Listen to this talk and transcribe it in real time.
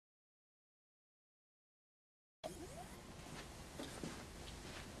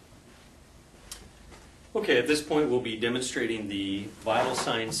Okay, at this point we'll be demonstrating the vital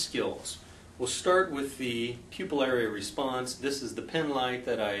signs skills. We'll start with the pupil area response. This is the pen light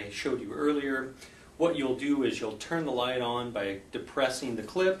that I showed you earlier. What you'll do is you'll turn the light on by depressing the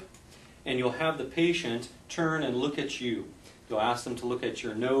clip, and you'll have the patient turn and look at you. You'll ask them to look at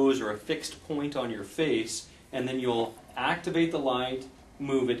your nose or a fixed point on your face, and then you'll activate the light,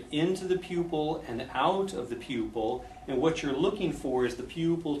 move it into the pupil and out of the pupil, and what you're looking for is the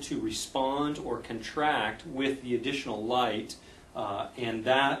pupil to respond or contract with the additional light, and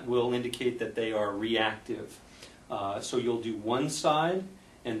that will indicate that they are reactive. So you'll do one side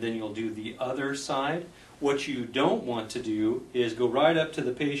and then you'll do the other side. What you don't want to do is go right up to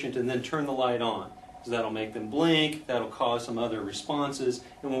the patient and then turn the light on, because that'll make them blink, that'll cause some other responses,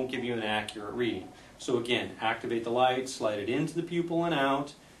 and won't give you an accurate reading. So again, activate the light, slide it into the pupil and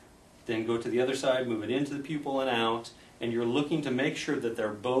out, then go to the other side, move it into the pupil and out, and you're looking to make sure that they're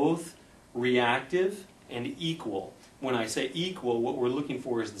both reactive and equal. When I say equal, what we're looking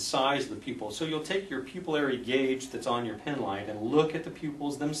for is the size of the pupil. So you'll take your pupillary gauge that's on your pen light and look at the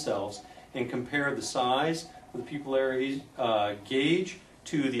pupils themselves and compare the size of the pupillary gauge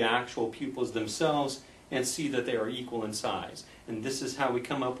to the actual pupils themselves and see that they are equal in size. And this is how we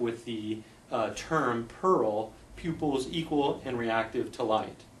come up with the term PEARL, pupils equal and reactive to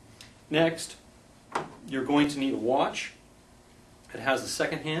light. Next, you're going to need a watch. It has a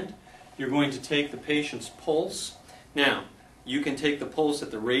second hand. You're going to take the patient's pulse. Now, you can take the pulse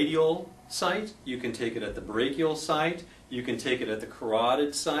at the radial site, you can take it at the brachial site, you can take it at the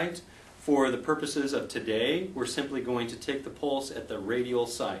carotid site. For the purposes of today, we're simply going to take the pulse at the radial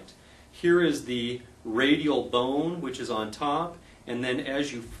site. Here is the radial bone, which is on top, and then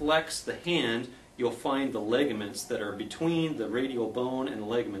as you flex the hand, you'll find the ligaments that are between the radial bone and the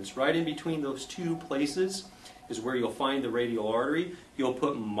ligaments. Right in between those two places is where you'll find the radial artery. You'll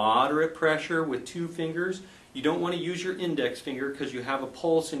put moderate pressure with 2 fingers. You don't want to use your index finger because you have a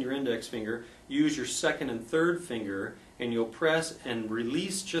pulse in your index finger. Use your second and third finger, and you'll press and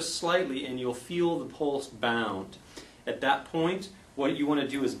release just slightly, and you'll feel the pulse bound. At that point, what you want to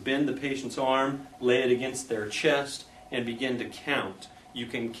do is bend the patient's arm, lay it against their chest, and begin to count. You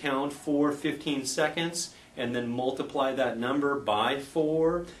can count for 15 seconds and then multiply that number by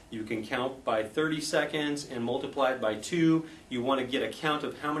 4. You can count by 30 seconds and multiply it by 2. You want to get a count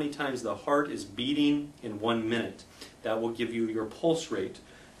of how many times the heart is beating in 1 minute. That will give you your pulse rate.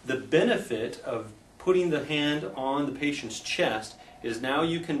 The benefit of putting the hand on the patient's chest is now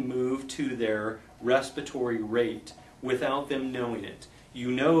you can move to their respiratory rate without them knowing it. You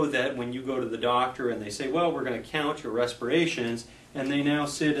know that when you go to the doctor and they say, well, we're going to count your respirations, and they now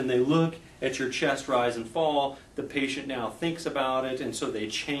sit and they look at your chest rise and fall, the patient now thinks about it, and so they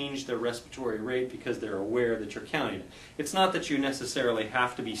change their respiratory rate because they're aware that you're counting it. It's not that you necessarily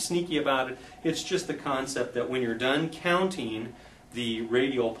have to be sneaky about it, it's just the concept that when you're done counting the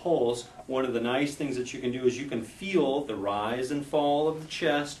radial pulse, one of the nice things that you can do is you can feel the rise and fall of the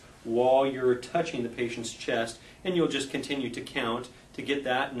chest while you're touching the patient's chest, and you'll just continue to count to get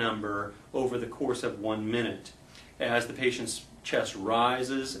that number over the course of 1 minute. As the patient's chest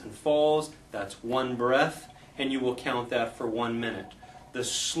rises and falls, that's 1 breath, and you will count that for 1 minute. The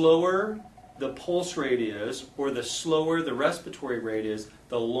slower the pulse rate is, or the slower the respiratory rate is,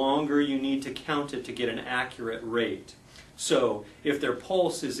 the longer you need to count it to get an accurate rate. So if their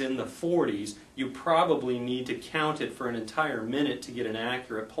pulse is in the 40s, you probably need to count it for an entire minute to get an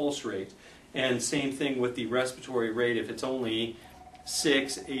accurate pulse rate. And same thing with the respiratory rate. If it's only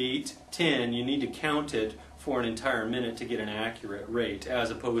 6, 8, 10, you need to count it for an entire minute to get an accurate rate,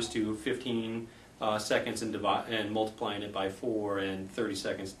 as opposed to 15 seconds and multiplying it by 4 and 30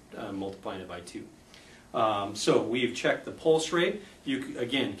 seconds multiplying it by 2. So we've checked the pulse rate. You,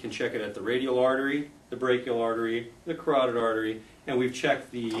 again, can check it at the radial artery, the brachial artery, the carotid artery, and we've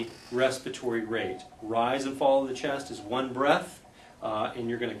checked the respiratory rate. Rise and fall of the chest is 1 breath, and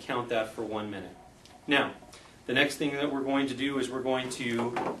you're going to count that for 1 minute. Now, the next thing that we're going to do is we're going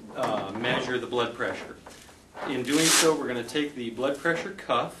to measure the blood pressure. In doing so, we're going to take the blood pressure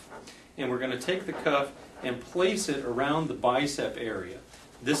cuff, and we're going to take the cuff and place it around the bicep area.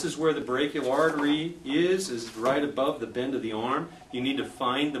 This is where the brachial artery is right above the bend of the arm. You need to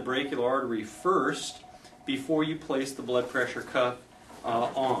find the brachial artery first before you place the blood pressure cuff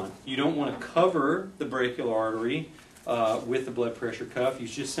on. You don't want to cover the brachial artery with the blood pressure cuff. You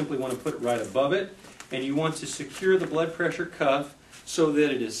just simply want to put it right above it, and you want to secure the blood pressure cuff so that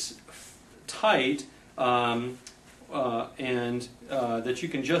it is tight and that you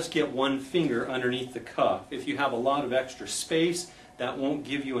can just get 1 finger underneath the cuff. If you have a lot of extra space, that won't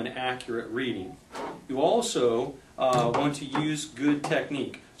give you an accurate reading. You also want to use good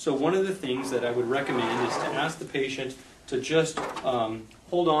technique. So one of the things that I would recommend is to ask the patient to just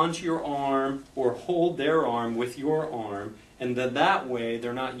hold on to your arm or hold their arm with your arm, and then that way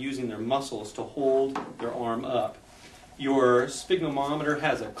they're not using their muscles to hold their arm up. Your sphygmometer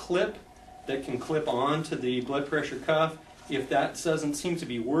has a clip that can clip onto the blood pressure cuff. If that doesn't seem to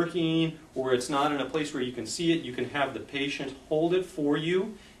be working or it's not in a place where you can see it, you can have the patient hold it for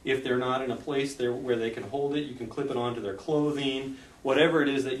you. If they're not in a place there where they can hold it, you can clip it onto their clothing, whatever it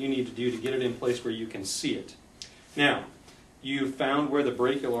is that you need to do to get it in place where you can see it. Now, you've found where the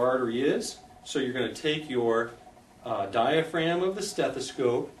brachial artery is, so you're going to take your diaphragm of the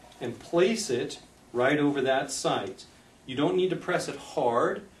stethoscope and place it right over that site. You don't need to press it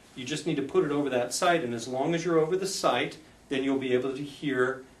hard, you just need to put it over that site, and as long as you're over the site, then you'll be able to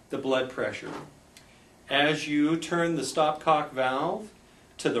hear the blood pressure. As you turn the stopcock valve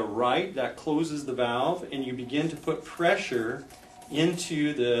to the right, that closes the valve, and you begin to put pressure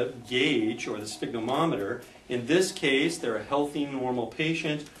into the gauge or the sphygmometer. In this case, they're a healthy, normal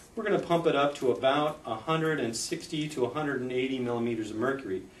patient. We're going to pump it up to about 160 to 180 millimeters of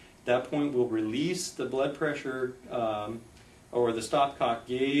mercury. At that point, we'll release the blood pressure or the stopcock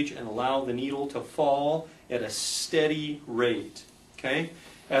gauge and allow the needle to fall at a steady rate. Okay?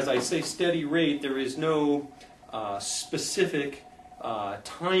 As I say steady rate, there is no specific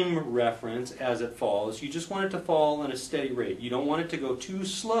time reference as it falls. You just want it to fall in a steady rate. You don't want it to go too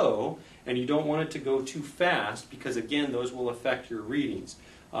slow, and you don't want it to go too fast, because again, those will affect your readings.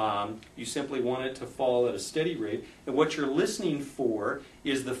 You simply want it to fall at a steady rate, and what you're listening for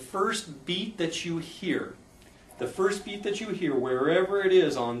is the first beat that you hear. The first beat that you hear, wherever it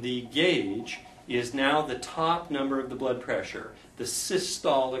is on the gauge, is now the top number of the blood pressure, the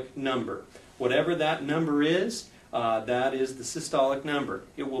systolic number. Whatever that number is, that is the systolic number.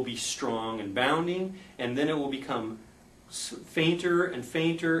 It will be strong and bounding, and then it will become fainter and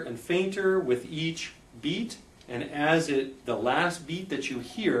fainter and fainter with each beat. And as the last beat that you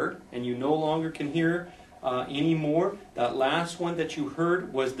hear, and you no longer can hear anymore, that last one that you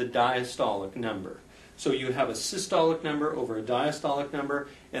heard was the diastolic number. So you have a systolic number over a diastolic number,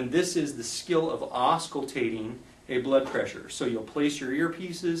 and this is the skill of auscultating a blood pressure. So you'll place your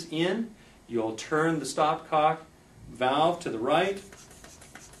earpieces in, you'll turn the stopcock valve to the right,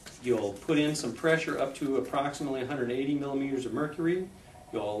 you'll put in some pressure up to approximately 180 millimeters of mercury,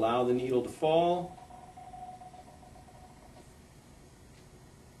 you'll allow the needle to fall,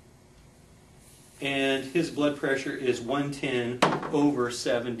 and his blood pressure is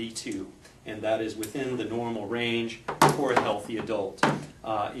 110/72, and that is within the normal range for a healthy adult.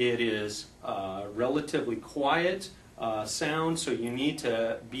 It is relatively quiet sound, so you need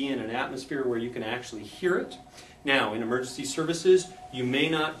to be in an atmosphere where you can actually hear it. Now, in emergency services, you may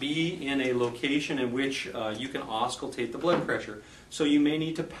not be in a location in which you can auscultate the blood pressure, so you may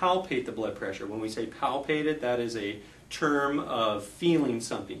need to palpate the blood pressure. When we say palpate it, that is a term of feeling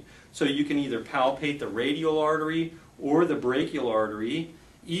something. So you can either palpate the radial artery or the brachial artery.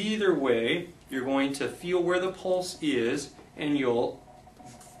 Either way, you're going to feel where the pulse is, and you'll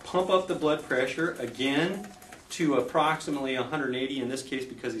pump up the blood pressure again to approximately 180 in this case,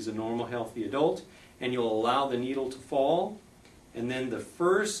 because he's a normal healthy adult, and you'll allow the needle to fall, and then the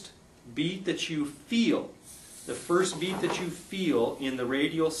first beat that you feel in the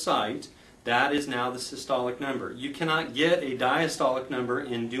radial site, that is now the systolic number. You cannot get a diastolic number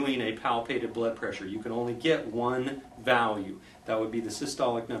in doing a palpated blood pressure. You can only get one value. That would be the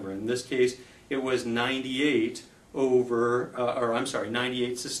systolic number. In this case, it was 98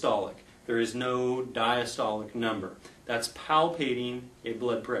 systolic. There is no diastolic number. That's palpating a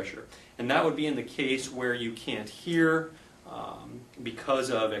blood pressure. And that would be in the case where you can't hear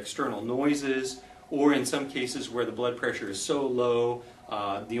because of external noises, or in some cases where the blood pressure is so low,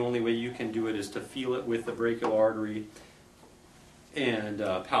 the only way you can do it is to feel it with the brachial artery and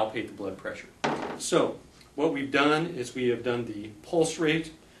palpate the blood pressure. So what we've done is we have done the pulse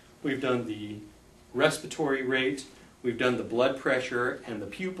rate, we've done the respiratory rate, we've done the blood pressure and the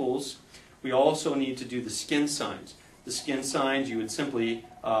pupils. We also need to do the skin signs. The skin signs, you would simply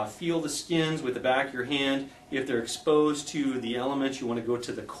feel the skins with the back of your hand. If they're exposed to the elements, you want to go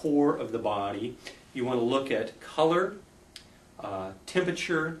to the core of the body. You want to look at color,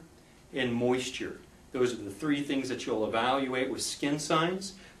 temperature, and moisture. Those are the three things that you'll evaluate with skin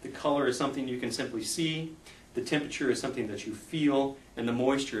signs. The color is something you can simply see. The temperature is something that you feel, and the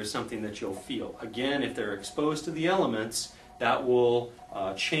moisture is something that you'll feel. Again, if they're exposed to the elements, that will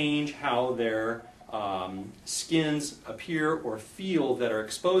change how their skins appear or feel that are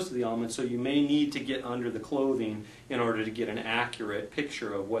exposed to the elements, so you may need to get under the clothing in order to get an accurate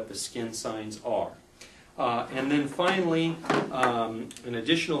picture of what the skin signs are. And then finally, an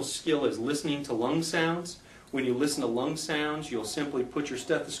additional skill is listening to lung sounds. When you listen to lung sounds, you'll simply put your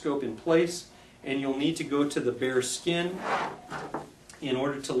stethoscope in place, and you'll need to go to the bare skin in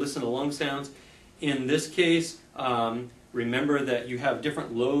order to listen to lung sounds. In this case, remember that you have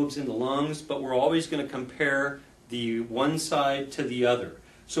different lobes in the lungs, but we're always going to compare the one side to the other.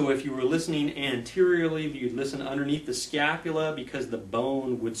 So if you were listening anteriorly, you'd listen underneath the scapula, because the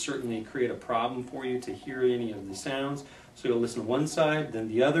bone would certainly create a problem for you to hear any of the sounds. So you'll listen to one side, then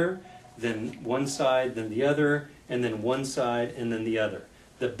the other, then one side, then the other, and then one side, and then the other.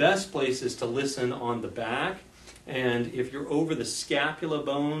 The best place is to listen on the back, and if you're over the scapula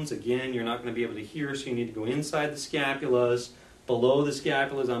bones, again, you're not going to be able to hear, so you need to go inside the scapulas, below the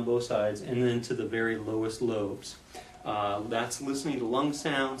scapulas on both sides, and then to the very lowest lobes. That's listening to lung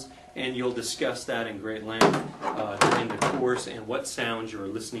sounds, and you'll discuss that in great length during the course and what sounds you're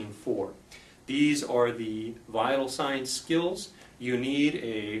listening for. These are the vital signs skills. You need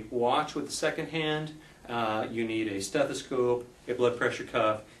a watch with the second hand, you need a stethoscope, a blood pressure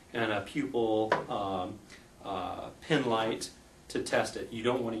cuff, and a pupil pen light to test it. You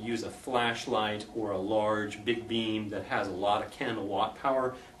don't want to use a flashlight or a large big beam that has a lot of candle watt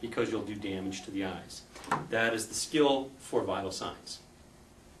power, because you'll do damage to the eyes. That is the skill for vital signs.